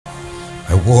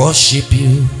I worship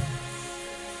you,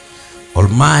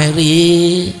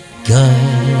 Almighty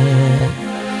God.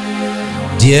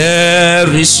 There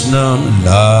is none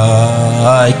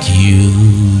like you.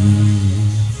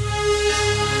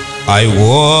 I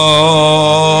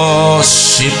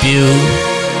worship you,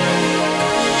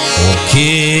 O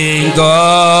King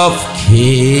of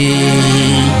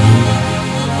Kings.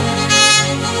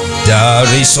 That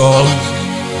is all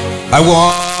I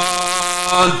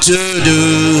want to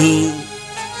do.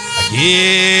 I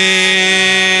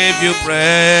give you praise,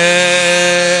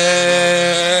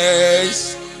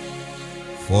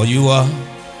 for you are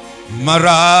my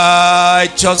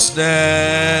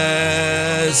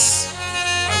righteousness.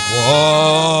 I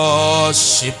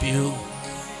worship you,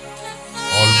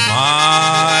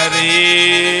 Almighty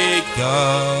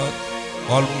God,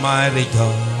 Almighty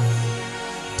God.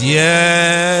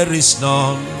 There is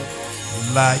none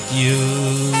like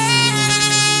you.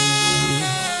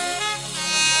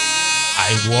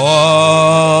 I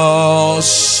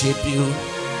worship you,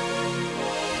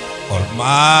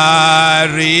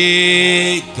 Almighty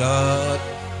God,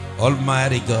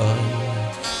 Almighty God.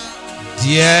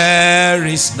 There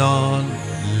is none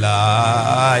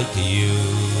like you.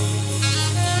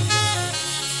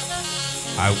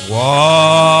 I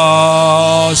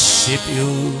worship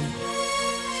you,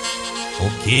 O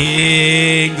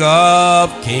King of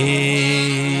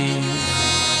Kings.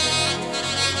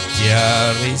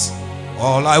 There is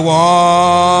all I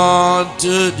want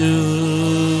to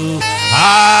do.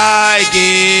 I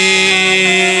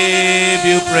give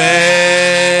you praise,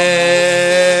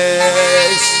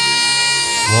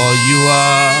 for you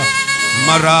are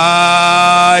my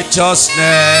righteousness.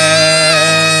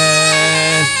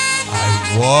 I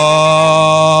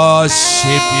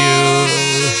worship you,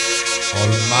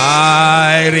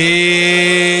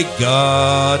 Almighty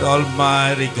God,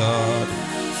 Almighty God.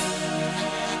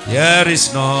 There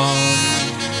is none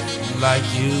like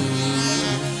you.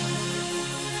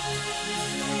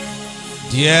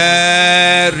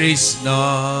 There is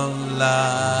none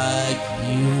like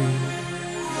you.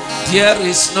 There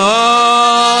is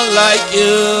none like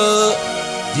you.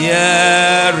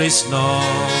 There is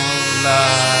none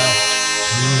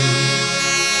like you.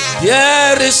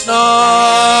 There is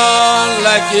none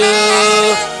like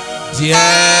you.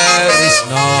 There is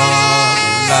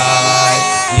none like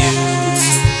you.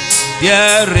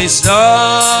 There is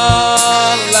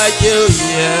none like you.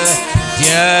 Yeah.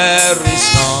 There is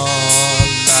none